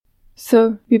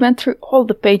So we went through all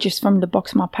the pages from the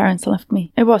box my parents left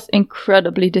me. It was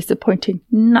incredibly disappointing.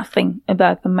 Nothing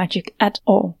about the magic at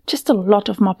all. Just a lot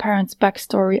of my parents'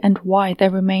 backstory and why they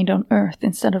remained on Earth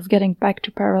instead of getting back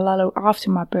to Parallelo after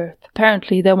my birth.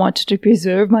 Apparently they wanted to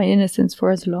preserve my innocence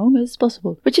for as long as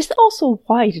possible, which is also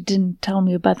why they didn't tell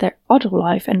me about their other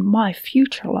life and my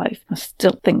future life. I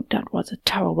still think that was a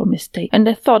terrible mistake, and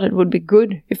they thought it would be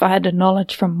good if I had the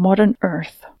knowledge from modern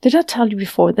Earth. Did I tell you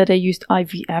before that they used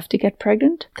IVF to get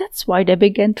pregnant? That's why they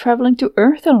began traveling to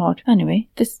Earth a lot. Anyway,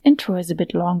 this intro is a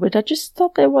bit long, but I just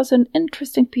thought there was an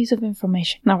interesting piece of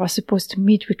information. Now I was supposed to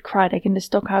meet with Krydak in the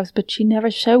stockhouse, but she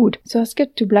never showed. So I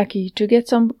skipped to Blackie to get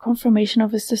some confirmation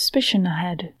of a suspicion I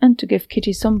had, and to give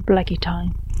Kitty some Blackie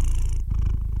time.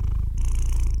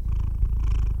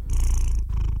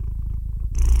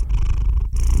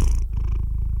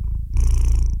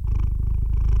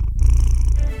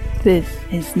 This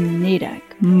is Nedak,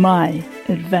 my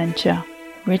adventure,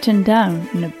 written down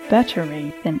in a better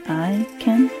way than I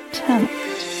can tell it.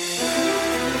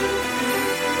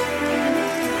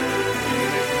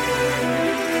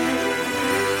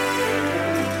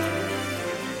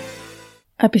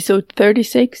 Episode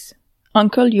 36,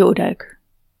 Uncle Yodak.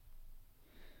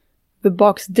 The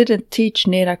box didn't teach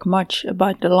Nedak much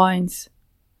about the lines.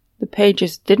 The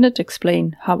pages didn't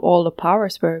explain how all the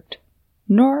powers worked,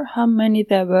 nor how many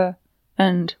there were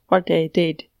and what they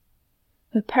did.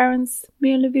 The parents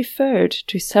merely referred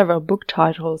to several book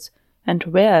titles and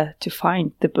where to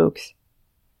find the books.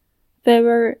 They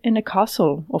were in a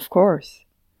castle, of course,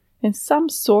 in some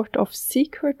sort of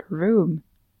secret room.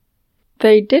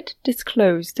 They did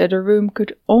disclose that a room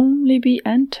could only be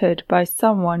entered by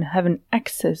someone having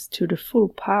access to the full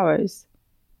powers.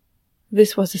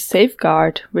 This was a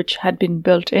safeguard which had been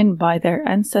built in by their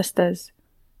ancestors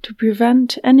to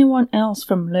prevent anyone else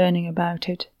from learning about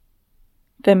it.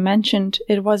 They mentioned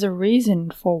it was a reason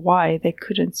for why they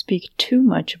couldn't speak too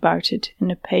much about it in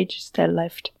the pages they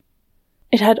left.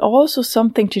 It had also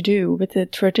something to do with the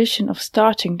tradition of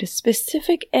starting the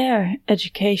specific heir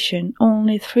education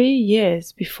only 3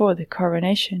 years before the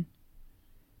coronation.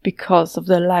 Because of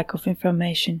the lack of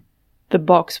information, the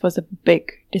box was a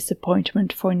big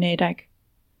disappointment for Nedak.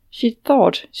 She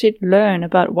thought she'd learn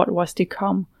about what was to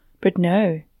come, but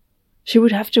no. She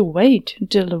would have to wait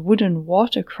until the wooden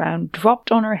water crown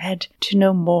dropped on her head to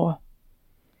know more.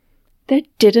 They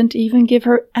didn't even give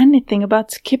her anything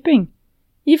about skipping,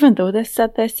 even though they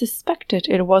said they suspected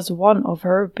it was one of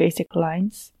her basic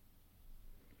lines.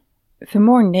 The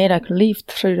more Nedak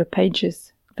leafed through the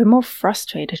pages, the more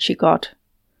frustrated she got.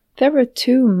 There were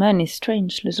too many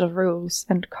strange little rules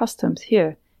and customs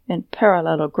here in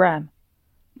Parallelogram.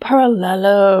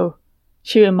 Parallelo,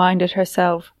 she reminded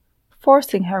herself,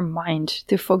 forcing her mind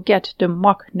to forget the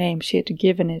mock name she had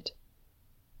given it.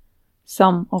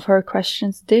 Some of her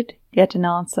questions did get an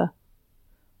answer.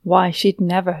 Why she'd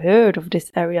never heard of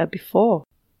this area before,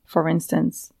 for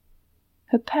instance.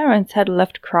 Her parents had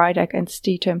left Krydak and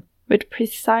Steetum with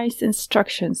precise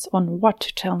instructions on what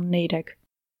to tell Nedak.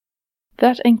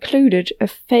 That included a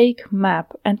fake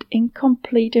map and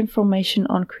incomplete information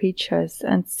on creatures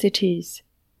and cities.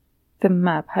 The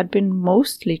map had been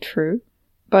mostly true,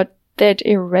 but they'd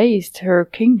erased her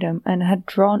kingdom and had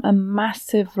drawn a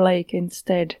massive lake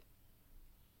instead.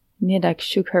 Nedak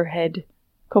shook her head,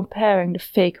 comparing the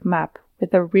fake map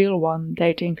with the real one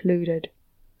they'd included.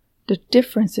 The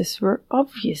differences were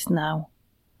obvious now.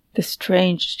 The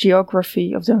strange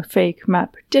geography of the fake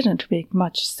map didn't make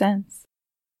much sense.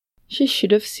 She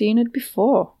should have seen it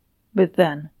before, but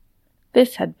then,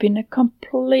 this had been a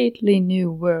completely new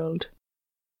world.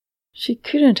 She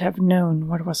couldn't have known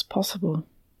what was possible.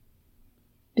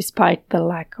 Despite the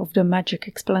lack of the magic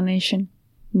explanation,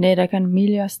 Nedak and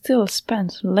Milia still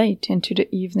spent late into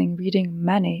the evening reading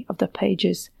many of the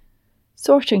pages,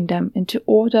 sorting them into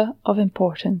order of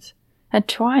importance, and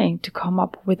trying to come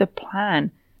up with a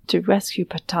plan to rescue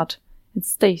Patat and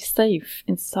stay safe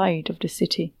inside of the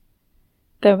city.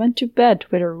 They went to bed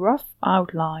with a rough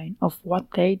outline of what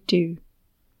they'd do.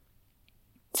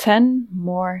 10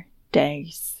 more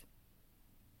days.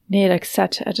 Nedak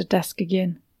sat at the desk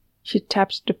again. She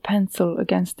tapped the pencil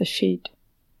against the sheet.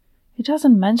 It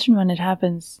doesn't mention when it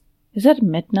happens. Is it at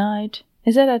midnight?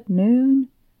 Is it at noon?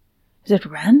 Is it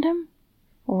random?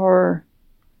 Or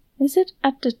is it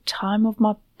at the time of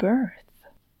my birth?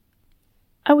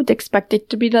 I would expect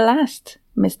it to be the last,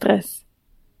 mistress.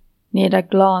 Nedak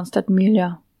glanced at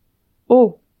Milia.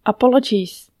 Oh,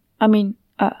 apologies.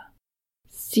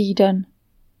 See then.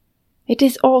 It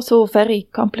is also very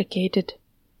complicated,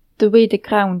 the way the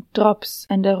crown drops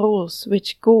and the rules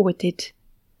which go with it.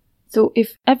 So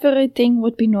if everything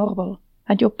would be normal,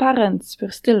 and your parents were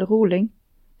still ruling,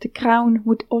 the crown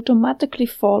would automatically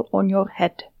fall on your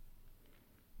head.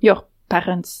 Your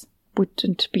parents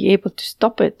wouldn't be able to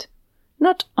stop it,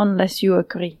 not unless you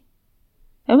agree.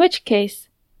 In which case,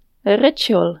 a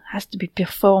ritual has to be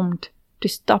performed to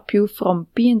stop you from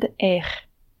being the heir.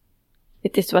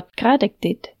 It is what Craddock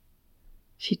did.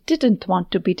 She didn't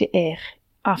want to be the heir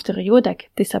after Yodak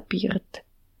disappeared.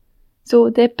 So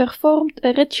they performed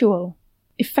a ritual,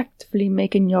 effectively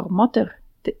making your mother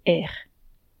the heir.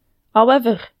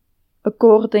 However,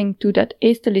 according to that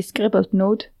hastily scribbled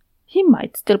note, he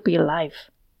might still be alive.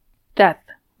 That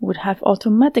would have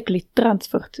automatically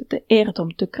transferred the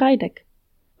heirdom to Craddock,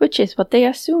 which is what they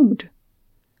assumed.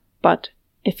 But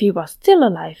if he was still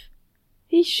alive,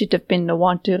 he should have been the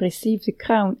one to receive the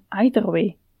crown either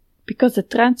way, because the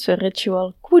transfer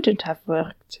ritual couldn't have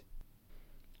worked.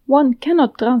 One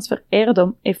cannot transfer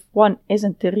heirdom if one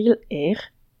isn't the real heir.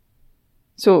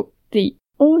 So the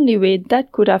only way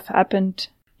that could have happened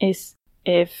is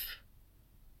if...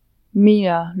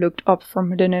 Mia looked up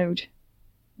from the note.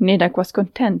 Nedak was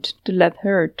content to let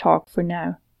her talk for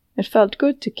now. It felt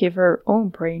good to give her own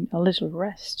brain a little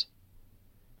rest.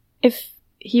 If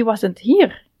he wasn't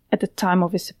here at the time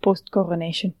of his supposed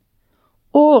coronation,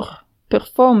 or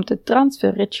performed the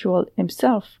transfer ritual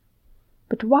himself,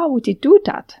 but why would he do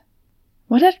that?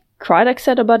 What had Craddock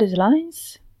said about his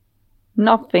lines?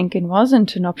 Not thinking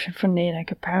wasn't an option for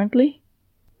Nedak, apparently.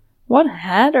 What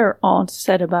had her aunt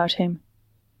said about him?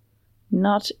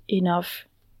 Not enough.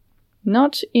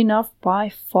 Not enough by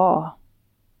far.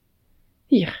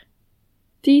 Here.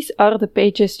 These are the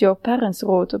pages your parents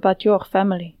wrote about your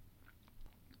family.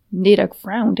 Nedak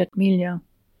frowned at Melia.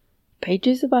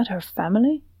 Pages about her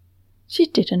family? She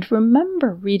didn't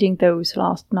remember reading those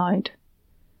last night.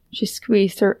 She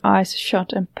squeezed her eyes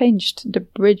shut and pinched the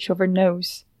bridge of her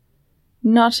nose.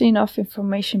 Not enough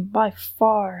information by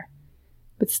far,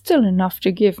 but still enough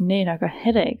to give Nedak a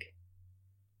headache.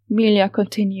 Melia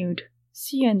continued,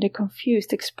 seeing the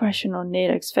confused expression on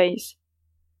Nedak's face.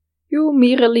 You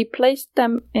merely placed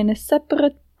them in a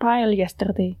separate pile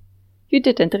yesterday. You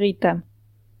didn't read them.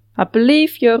 I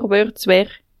believe your words were,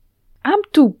 I'm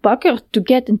too buggered to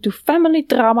get into family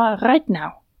drama right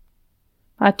now.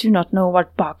 I do not know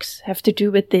what bugs have to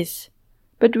do with this,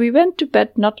 but we went to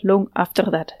bed not long after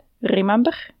that,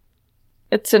 remember?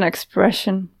 It's an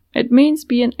expression. It means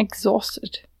being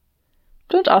exhausted.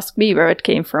 Don't ask me where it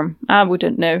came from. I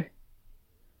wouldn't know.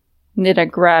 Nedak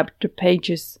grabbed the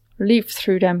pages, leafed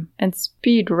through them, and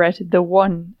speed-read the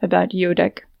one about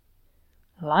Yodak.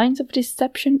 Lines of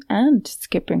deception and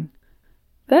skipping.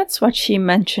 That's what she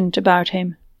mentioned about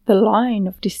him, the line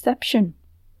of deception.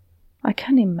 I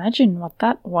can imagine what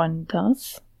that one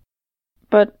does.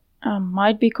 But I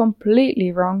might be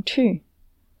completely wrong too.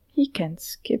 He can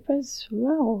skip as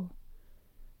well.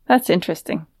 That's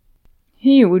interesting.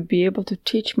 He would be able to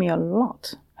teach me a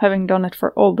lot, having done it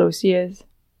for all those years.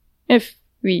 If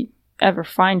we ever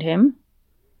find him.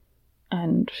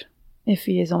 And if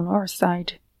he is on our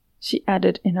side, she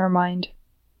added in her mind.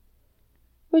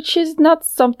 Which is not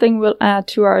something we'll add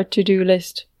to our to-do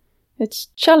list. It's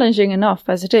challenging enough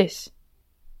as it is.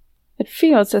 It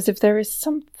feels as if there is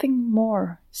something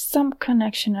more, some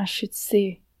connection I should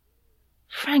see.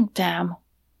 Frank, damn,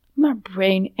 my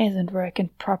brain isn't working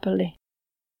properly.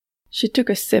 She took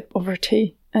a sip of her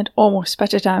tea and almost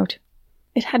spat it out.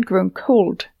 It had grown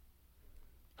cold.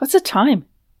 What's the time?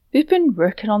 We've been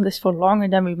working on this for longer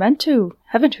than we meant to,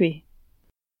 haven't we?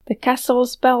 The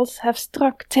castle's bells have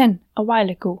struck 10 a while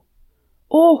ago.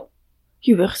 Oh,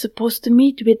 you were supposed to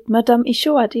meet with Madame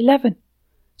Isho at 11.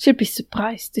 She'll be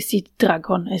surprised to see the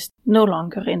dragon is no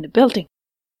longer in the building.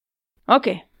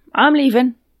 Okay, I'm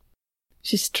leaving.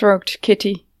 She stroked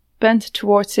Kitty, bent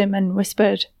towards him and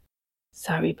whispered,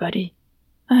 Sorry, buddy.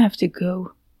 I have to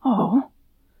go. Oh,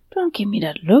 don't give me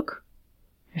that look.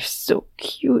 You're so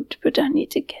cute, but I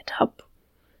need to get up.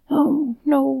 Oh,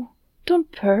 no,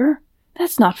 don't purr.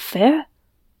 That's not fair.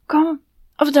 Come,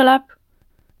 off the lap.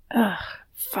 Ugh,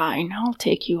 fine, I'll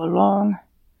take you along.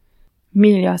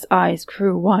 Melia's eyes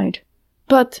grew wide.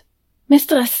 But,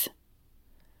 mistress!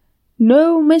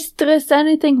 No mistress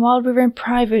anything while we're in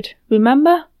private,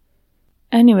 remember?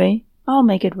 Anyway, I'll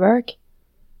make it work.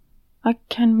 I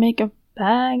can make a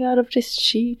bag out of this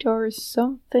sheet or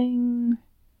something.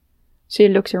 She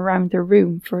looked around the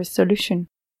room for a solution.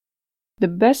 The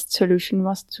best solution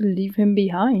was to leave him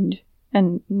behind,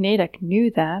 and Nedak knew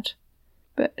that.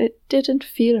 But it didn't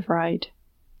feel right.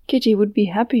 Kitty would be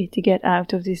happy to get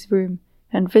out of this room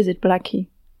and visit Blackie.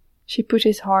 She put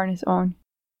his harness on.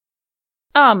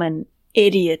 I'm an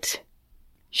idiot.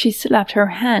 She slapped her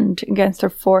hand against her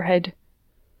forehead.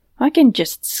 I can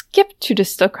just skip to the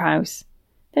stockhouse.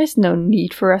 There's no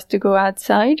need for us to go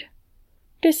outside.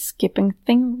 This skipping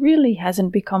thing really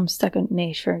hasn't become second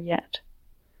nature yet.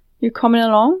 You coming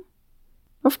along?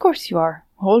 Of course you are.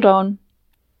 Hold on.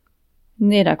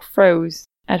 Nedak froze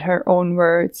at her own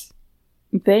words.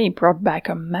 They brought back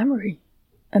a memory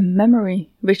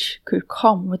which could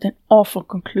come with an awful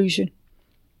conclusion,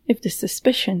 if the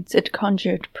suspicions it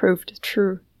conjured proved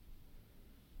true.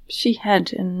 She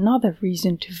had another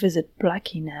reason to visit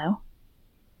Blackie now.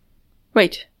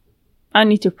 Wait, I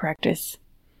need to practice.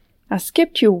 I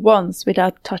skipped you once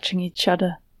without touching each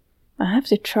other. I have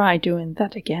to try doing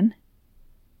that again.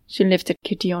 She lifted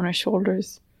Kitty on her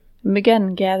shoulders and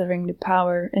began gathering the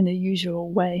power in the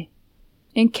usual way.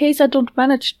 In case I don't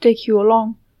manage to take you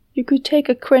along, you could take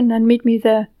a Quinn and meet me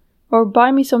there, or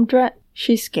buy me some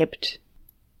She skipped.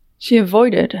 She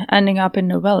avoided ending up in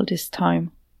the well this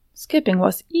time. Skipping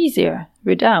was easier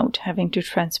without having to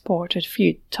transport a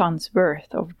few tons worth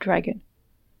of dragon.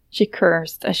 She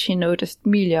cursed as she noticed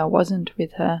Melia wasn't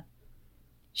with her.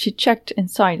 She checked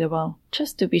inside the well,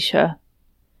 just to be sure.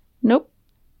 Nope,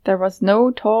 there was no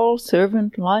tall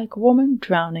servant-like woman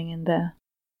drowning in there.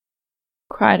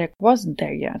 Krydak wasn't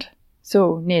there yet,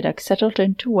 so Nedak settled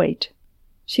in to wait.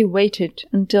 She waited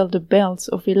until the bells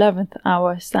of 11th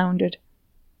hour sounded.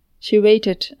 She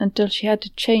waited until she had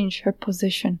to change her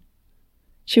position.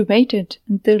 She waited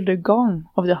until the gong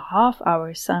of the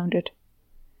half-hour sounded.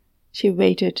 She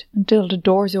waited until the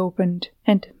doors opened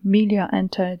and Melia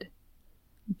entered.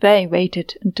 They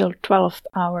waited until 12th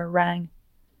hour rang.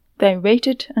 They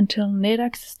waited until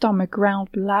Nedak's stomach growled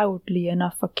loudly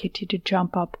enough for Kitty to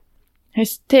jump up.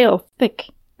 His tail thick,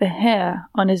 the hair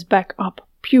on his back up,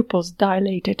 pupils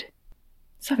dilated.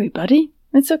 Sorry, buddy.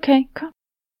 It's okay. Come.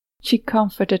 She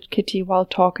comforted Kitty while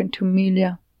talking to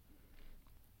Melia.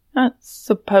 I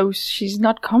suppose she's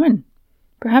not coming.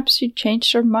 Perhaps she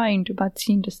changed her mind about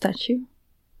seeing the statue.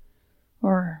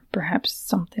 Or perhaps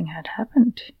something had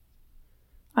happened.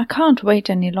 I can't wait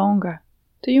any longer.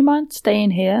 Do you mind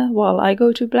staying here while I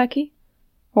go to Blackie?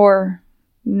 Or,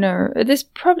 no, it is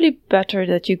probably better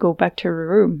that you go back to your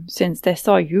room, since they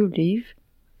saw you leave.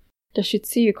 They should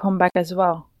see you come back as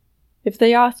well. If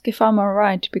they ask if I'm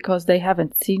alright because they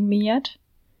haven't seen me yet,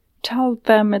 tell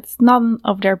them it's none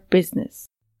of their business.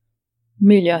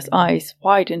 Melia's eyes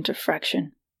widened a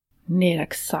fraction.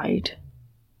 Nedak sighed.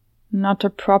 Not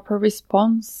a proper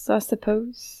response, I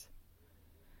suppose.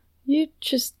 You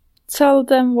just tell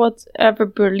them whatever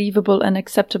believable and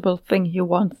acceptable thing you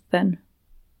want, then.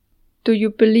 Do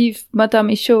you believe Madame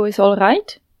Michaud is all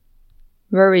right?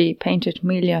 Worry painted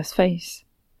Melia's face.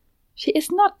 She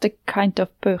is not the kind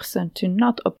of person to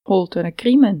not uphold an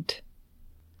agreement.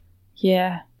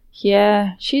 Yeah,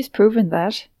 she's proven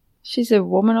that. She's a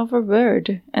woman of her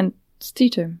word, and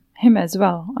Steter, him as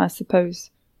well, I suppose.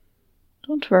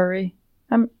 Don't worry,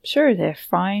 I'm sure they're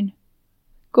fine.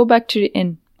 Go back to the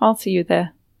inn, I'll see you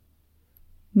there.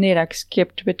 Nedak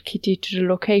skipped with Kitty to the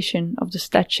location of the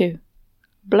statue.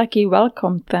 Blackie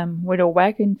welcomed them with a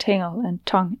wagging tail and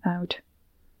tongue out.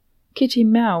 Kitty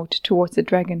meowed towards the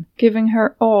dragon, giving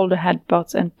her all the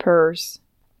headbutts and purrs.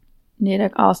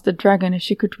 Nedak asked the dragon if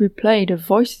she could replay the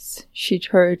voices she'd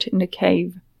heard in the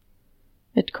cave.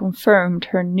 It confirmed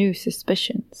her new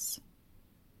suspicions.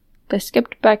 They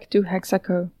skipped back to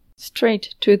Hexaco,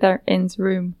 straight to their inn's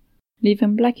room,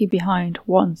 leaving Blackie behind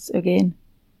once again.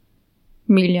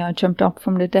 Melia jumped up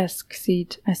from the desk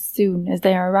seat as soon as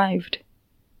they arrived.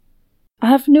 I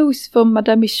have news from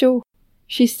Madame Michaud.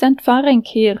 She sent Varenk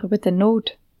here with a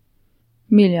note.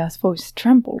 Melia's voice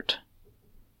trembled.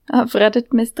 I've read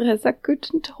it, mistress. I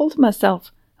couldn't hold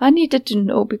myself. I needed to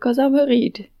know because I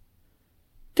worried.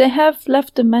 They have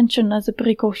left the mansion as a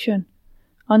precaution,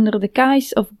 under the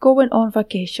guise of going on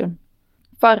vacation.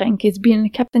 Varenk is being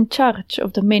kept in charge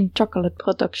of the main chocolate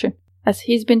production, as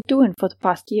he's been doing for the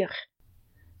past year.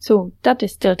 So that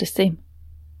is still the same.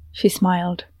 She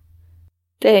smiled.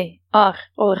 They are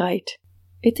all right.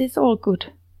 It is all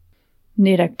good.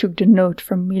 Nedak took the note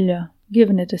from Melia,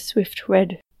 giving it a swift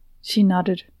read. She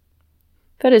nodded.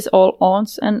 That is all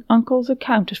aunts and uncles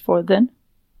accounted for, then?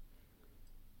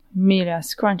 Melia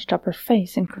scrunched up her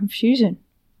face in confusion.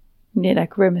 Nedak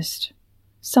grimaced,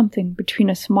 something between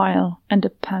a smile and a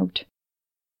pout.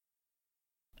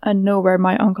 I know where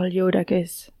my Uncle Yodak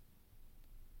is.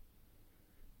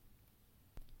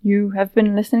 You have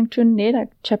been listening to Nedak,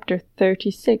 Chapter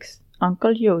 36,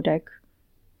 Uncle Yodak.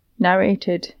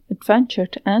 Narrated,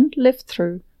 adventured, and lived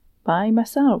through by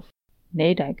myself,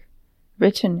 Nedak.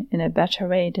 Written in a better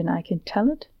way than I can tell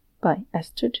it by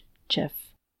Astrid Jeff.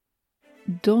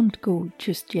 Don't go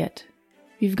just yet.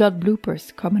 We've got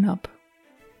bloopers coming up.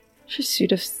 She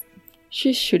should have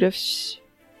She should have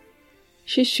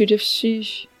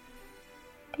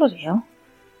Bloody hell.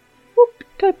 Whoop,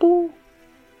 typo.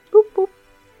 Boop, boop.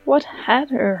 What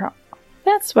had her?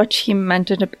 That's what she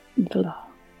meant in a blah.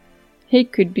 He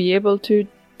could be able to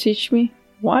teach me.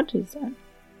 What is that?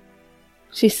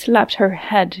 She slapped her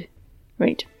head.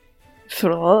 Wait.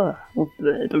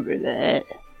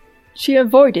 She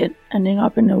avoided ending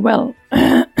up in a well.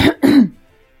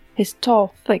 His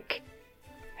tall, thick.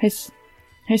 His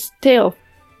tail.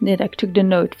 Nedek took the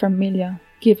note from Milia,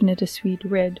 giving it a sweet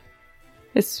red.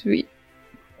 A sweet...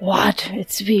 What?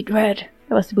 It's sweet red.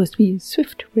 That was supposed to be a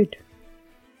swift red.